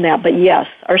down from that. But yes,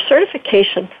 our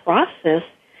certification process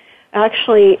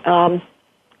actually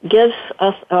gives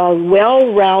us a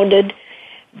well-rounded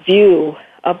view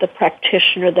of the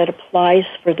practitioner that applies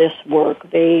for this work.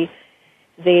 They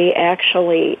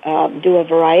actually do a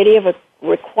variety of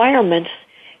requirements,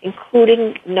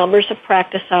 including numbers of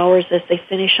practice hours as they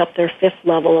finish up their 5th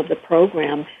level of the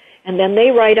program. And then they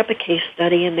write up a case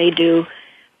study, and they do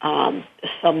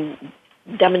some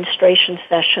demonstration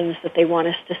sessions that they want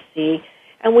us to see.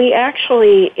 And we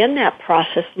actually, in that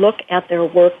process, look at their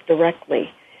work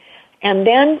directly. And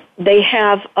then they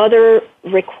have other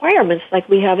requirements, like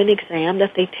we have an exam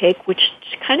that they take, which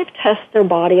kind of tests their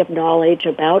body of knowledge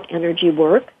about energy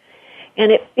work.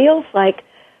 And it feels like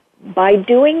by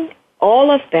doing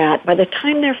all of that, by the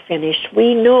time they're finished,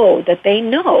 we know that they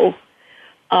know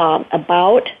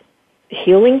about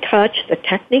healing touch, the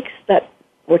techniques that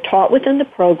were taught within the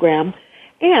program,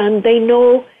 and they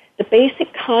know the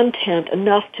basic content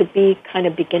enough to be kind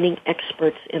of beginning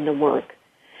experts in the work.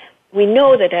 We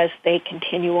know that as they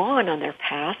continue on their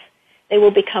path, they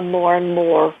will become more and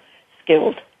more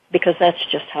skilled, because that's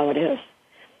just how it is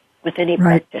with any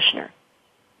practitioner.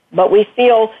 But we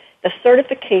feel the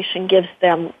certification gives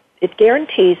them, it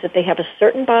guarantees that they have a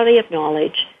certain body of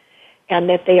knowledge and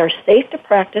that they are safe to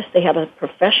practice. They have a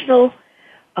professional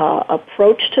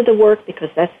approach to the work, because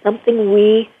that's something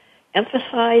we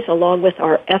emphasize along with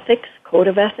our ethics, code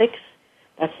of ethics.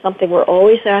 That's something we're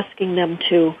always asking them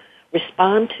to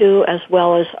respond to, as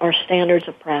well as our standards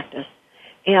of practice.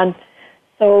 And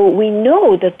so we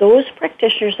know that those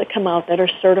practitioners that come out that are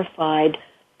certified,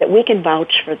 that we can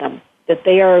vouch for them, that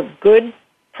they are good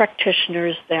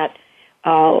practitioners that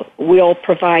will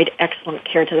provide excellent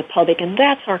care to the public, and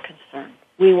that's our concern.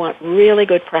 We want really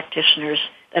good practitioners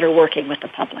that are working with the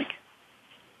public.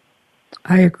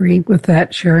 I agree with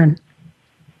that, Sharon.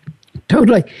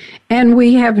 Totally. And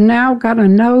we have now got a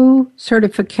no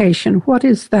certification. What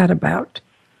is that about?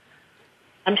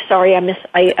 I'm sorry, I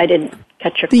didn't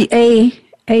catch your question. The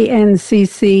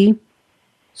ANCC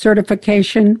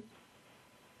certification.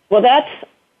 Well, that's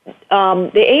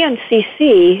the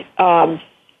ANCC.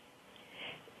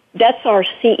 That's our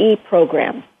CE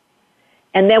program,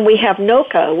 and then we have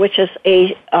NOCA, which is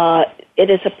it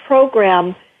is a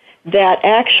program that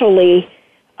actually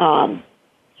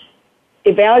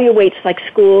evaluates like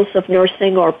schools of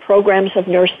nursing or programs of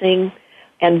nursing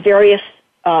and various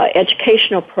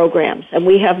educational programs. And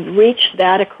we have reached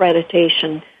that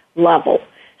accreditation level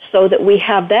so that we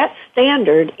have that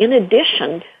standard in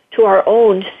addition to our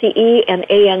own CE and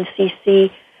ANCC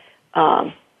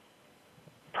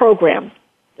program.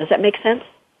 Does that make sense?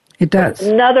 It does.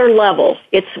 Another level.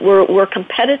 We're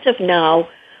competitive now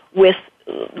with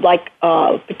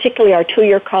particularly our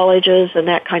 2-year colleges and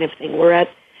that kind of thing. We're at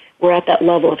that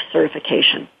level of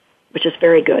certification, which is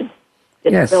very good.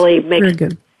 It really makes very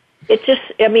good. It just,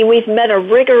 we've met a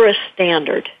rigorous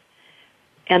standard,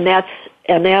 and that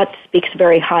speaks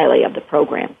very highly of the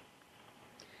program.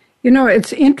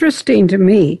 It's interesting to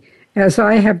me, as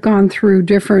I have gone through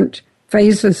different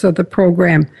phases of the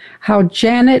program, how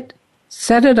Janet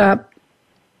set it up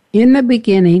in the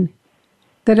beginning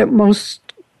that it most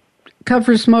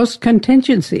covers most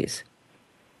contingencies.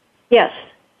 Yes.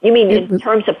 You mean in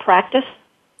terms of practice?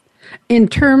 In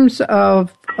terms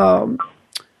of,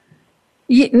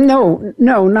 no,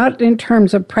 not in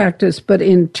terms of practice, but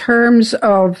in terms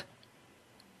of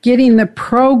getting the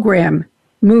program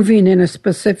moving in a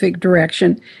specific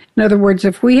direction. In other words,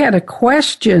 if we had a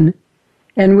question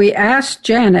and we asked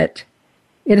Janet,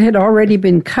 it had already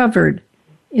been covered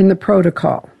in the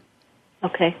protocol.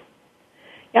 Okay.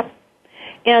 Yep.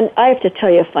 And I have to tell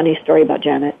you a funny story about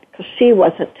Janet, because she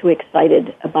wasn't too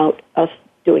excited about us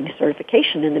doing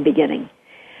certification in the beginning.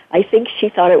 I think she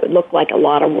thought it would look like a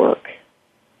lot of work.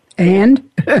 And?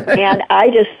 And I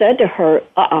just said to her,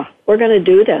 we're going to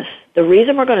do this. The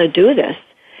reason we're going to do this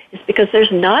is because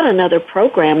there's not another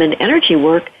program in energy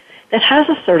work that has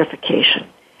a certification.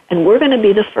 And we're going to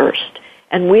be the first.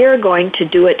 And we are going to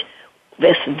do it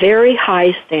with very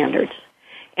high standards.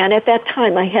 And at that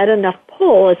time, I had enough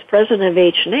pull as president of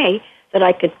AHNA that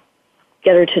I could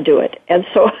get her to do it. And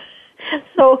so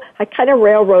I kind of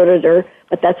railroaded her,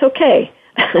 but that's okay.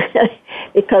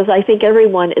 Because I think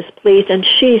everyone is pleased, and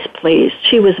she's pleased.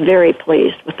 She was very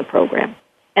pleased with the program.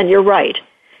 And you're right.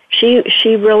 She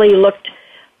really looked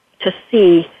to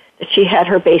see that she had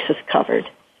her bases covered.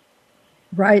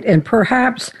 Right, and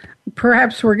perhaps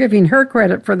we're giving her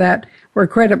credit for that, where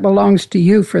credit belongs to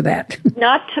you for that.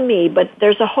 Not to me, but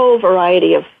there's a whole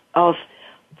variety of us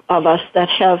that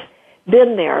have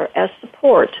been there as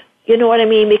support. You know what I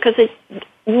mean? Because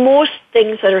most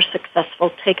things that are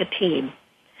successful take a team.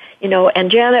 You know,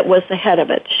 and Janet was the head of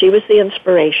it. She was the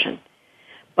inspiration.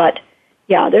 But,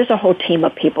 yeah, there's a whole team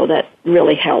of people that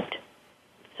really helped.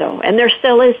 So, and there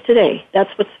still is today.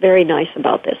 That's what's very nice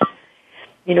about this.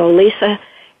 You know, Lisa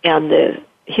and the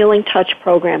Healing Touch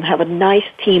program have a nice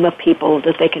team of people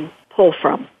that they can pull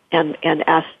from and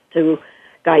ask to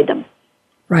guide them.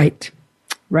 Right.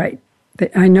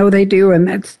 I know they do, and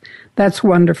that's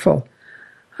wonderful.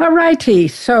 All righty,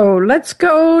 so let's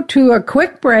go to a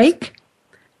quick break,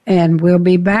 and we'll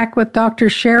be back with Dr.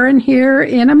 Sharon here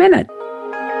in a minute.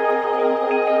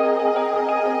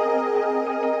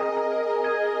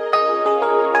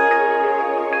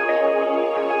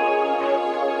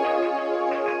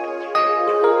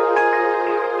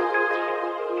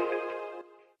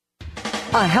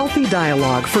 A healthy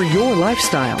dialogue for your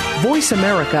lifestyle. Voice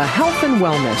America Health and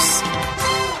Wellness.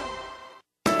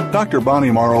 Dr.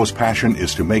 Bonnie Morrow's passion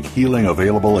is to make healing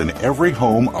available in every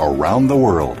home around the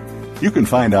world. You can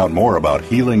find out more about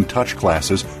Healing Touch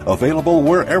classes available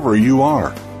wherever you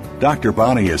are. Dr.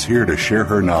 Bonnie is here to share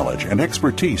her knowledge and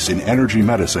expertise in energy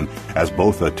medicine as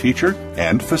both a teacher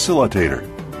and facilitator.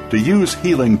 To use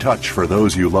Healing Touch for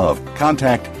those you love,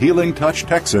 contact Healing Touch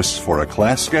Texas for a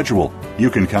class schedule. You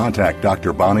can contact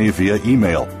Dr. Bonnie via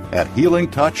email at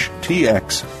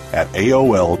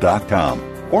healingtouchtx@aol.com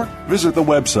or visit the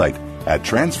website at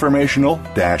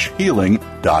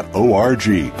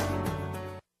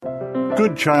transformational-healing.org.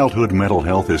 Good childhood mental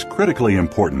health is critically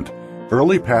important.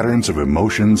 Early patterns of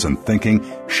emotions and thinking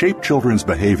shape children's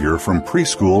behavior from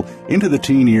preschool into the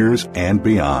teen years and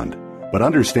beyond. But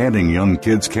understanding young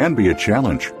kids can be a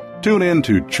challenge. Tune in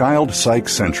to Child Psych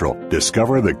Central,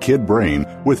 Discover the Kid Brain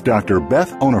with Dr.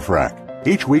 Beth Onifrak.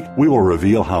 Each week, we will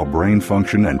reveal how brain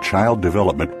function and child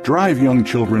development drive young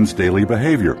children's daily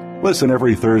behavior. Listen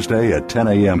every Thursday at 10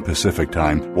 a.m. Pacific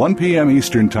Time, 1 p.m.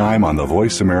 Eastern Time on the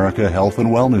Voice America Health and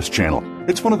Wellness Channel.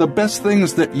 It's one of the best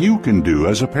things that you can do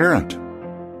as a parent.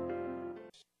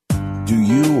 Do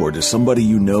you or does somebody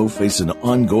you know face an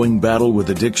ongoing battle with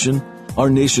addiction?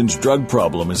 Our nation's drug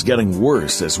problem is getting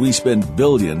worse as we spend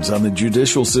billions on the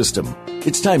judicial system.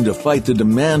 It's time to fight the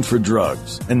demand for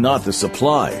drugs and not the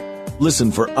supply.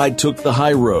 Listen for I Took the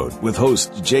High Road with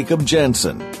host Jacob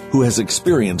Jansen, who has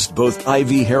experienced both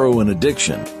IV heroin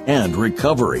addiction and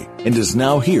recovery and is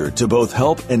now here to both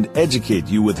help and educate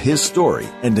you with his story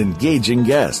and engaging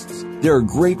guests. There are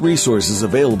great resources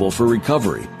available for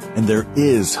recovery, and there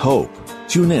is hope.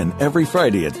 Tune in every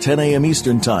Friday at 10 a.m.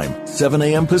 Eastern Time, 7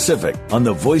 a.m. Pacific on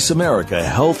the Voice America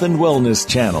Health and Wellness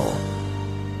Channel.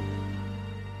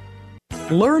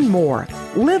 Learn more.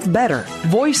 Live better.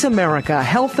 Voice America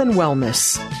Health and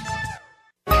Wellness.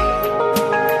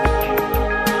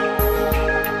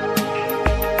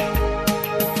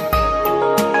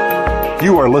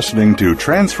 You are listening to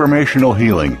Transformational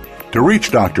Healing. To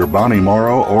reach Dr. Bonnie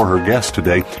Morrow or her guest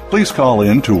today, please call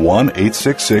in to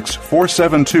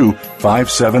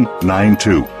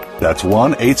 1-866-472-5792. That's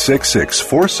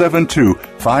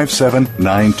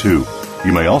 1-866-472-5792.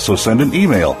 You may also send an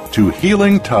email to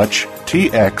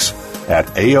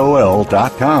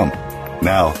healingtouchtx@aol.com.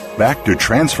 Now, back to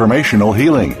Transformational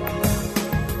Healing.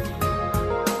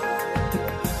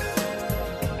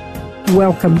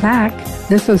 Welcome back.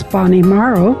 This is Bonnie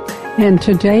Morrow, and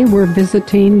today we're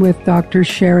visiting with Dr.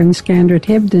 Sharon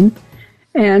Scandrett-Hibdon.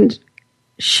 And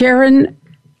Sharon,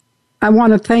 I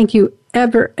want to thank you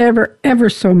ever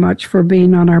so much for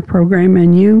being on our program,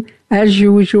 and you, as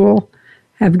usual,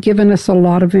 have given us a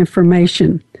lot of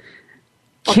information.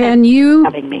 Well, can you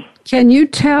having me. Can you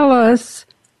tell us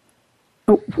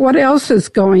what else is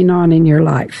going on in your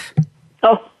life?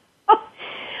 Oh,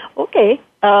 okay.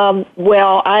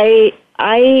 Well,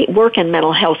 I work in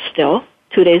mental health still,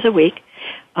 2 days a week,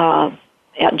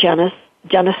 at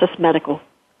Genesis Medical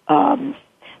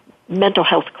Mental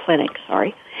Health Clinic,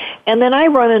 And then I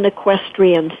run an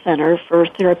equestrian center for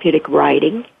therapeutic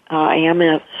riding. I am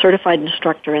a certified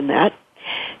instructor in that.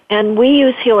 And we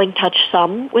use Healing Touch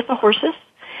some with the horses,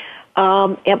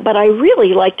 but I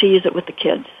really like to use it with the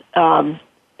kids,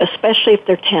 especially if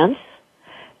they're tense,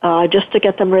 just to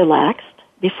get them relaxed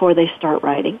before they start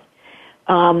riding.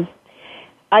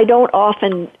 I don't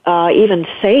often even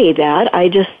say that. I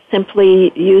just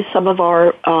simply use some of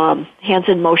our hands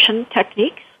in motion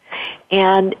techniques,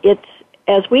 and it's,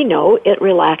 as we know, it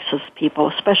relaxes people,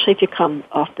 especially if you come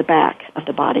off the back of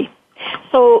the body.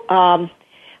 So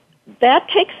that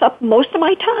takes up most of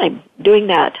my time doing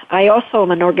that. I also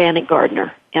am an organic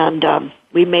gardener, and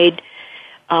we made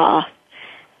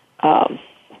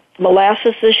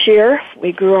molasses this year.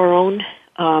 We grew our own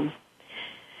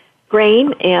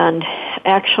grain and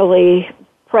actually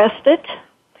pressed it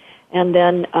and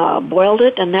then boiled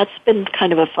it, and that's been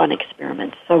kind of a fun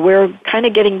experiment. So we're kind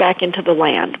of getting back into the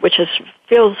land, which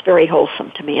feels very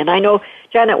wholesome to me. And I know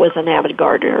Janet was an avid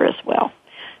gardener as well.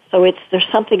 So there's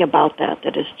something about that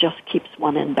just keeps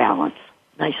one in balance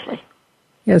nicely.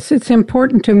 Yes, it's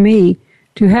important to me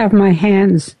to have my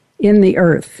hands in the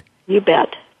earth. You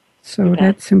bet. So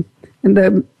that's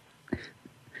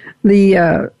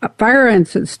the fire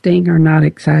ants that sting are not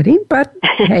exciting, but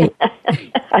hey.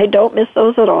 I don't miss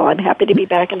those at all. I'm happy to be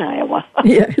back in Iowa.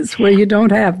 Yes, where you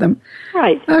don't have them.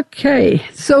 Right. Okay,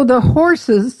 so the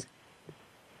horses,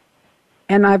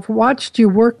 and I've watched you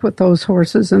work with those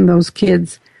horses and those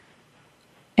kids,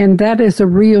 and that is a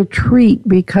real treat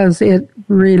because it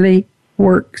really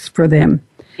works for them.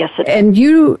 Yes, it and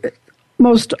does.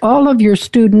 Most all of your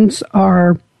students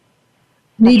are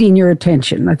needing your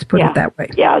attention, let's put it that way.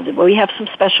 Yeah, we have some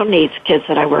special needs kids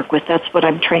that I work with. That's what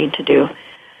I'm trained to do.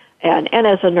 And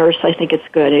as a nurse, I think it's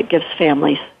good. It gives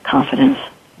families confidence.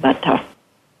 But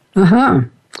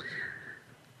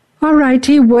all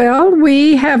righty. Well,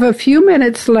 we have a few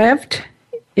minutes left.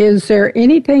 Is there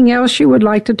anything else you would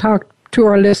like to talk to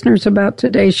our listeners about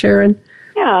today, Sharon?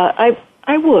 Yeah,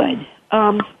 I would.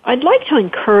 I'd like to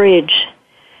encourage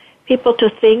people to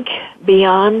think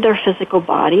beyond their physical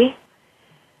body,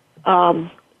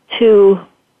 to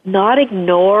not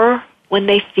ignore when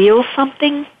they feel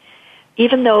something,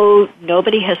 even though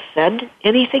nobody has said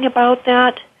anything about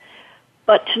that,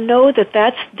 but to know that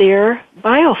that's their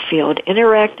biofield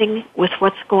interacting with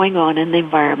what's going on in the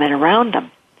environment around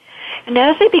them. And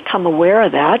as they become aware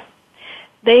of that,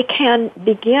 they can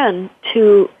begin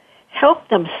to help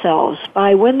themselves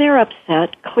by, when they're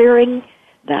upset, clearing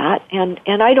that. And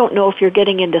I don't know if you're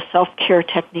getting into self-care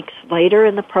techniques later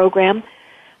in the program,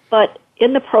 but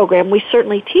in the program we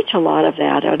certainly teach a lot of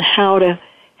that on how to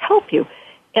help you.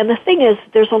 And the thing is,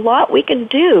 there's a lot we can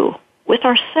do with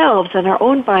ourselves and our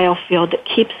own biofield that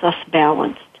keeps us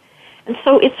balanced. And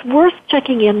so it's worth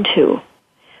checking into.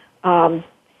 I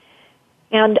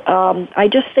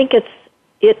just think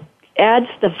it adds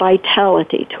the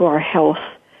vitality to our health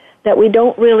that we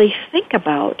don't really think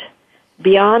about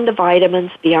beyond the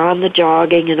vitamins, beyond the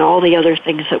jogging and all the other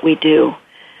things that we do.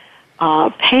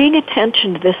 Paying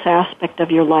attention to this aspect of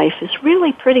your life is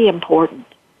really pretty important.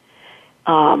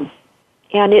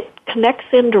 And it connects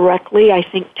indirectly, I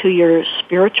think, to your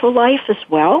spiritual life as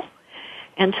well.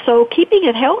 And so keeping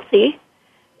it healthy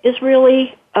is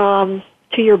really to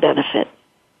your benefit.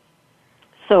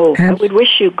 So I would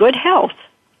wish you good health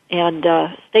and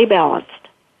stay balanced.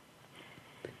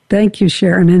 Thank you,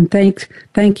 Sharon, and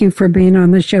thank you for being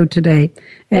on the show today.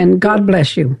 And God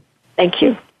bless you. Thank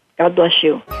you. God bless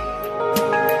you.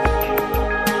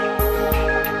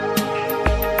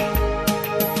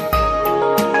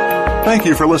 Thank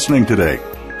you for listening today.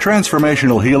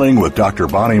 Transformational Healing with Dr.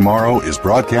 Bonnie Morrow is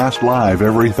broadcast live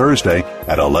every Thursday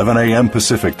at 11 a.m.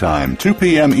 Pacific Time, 2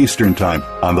 p.m. Eastern Time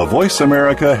on the Voice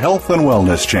America Health and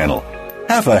Wellness Channel.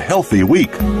 Have a healthy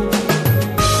week.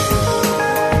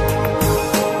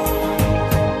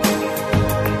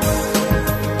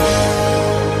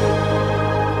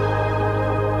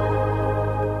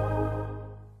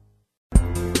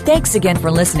 Thanks again for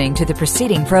listening to the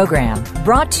preceding program,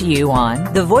 brought to you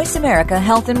on the Voice America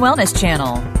Health and Wellness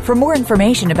Channel. For more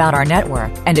information about our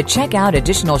network and to check out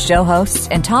additional show hosts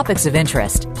and topics of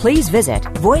interest, please visit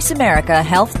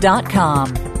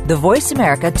voiceamericahealth.com. The Voice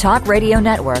America Talk Radio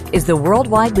Network is the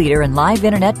worldwide leader in live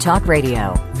Internet talk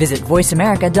radio. Visit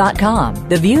voiceamerica.com.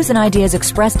 The views and ideas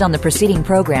expressed on the preceding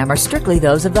program are strictly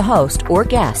those of the host or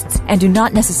guests and do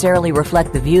not necessarily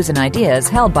reflect the views and ideas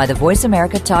held by the Voice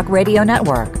America Talk Radio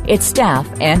Network, its staff,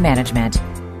 and management.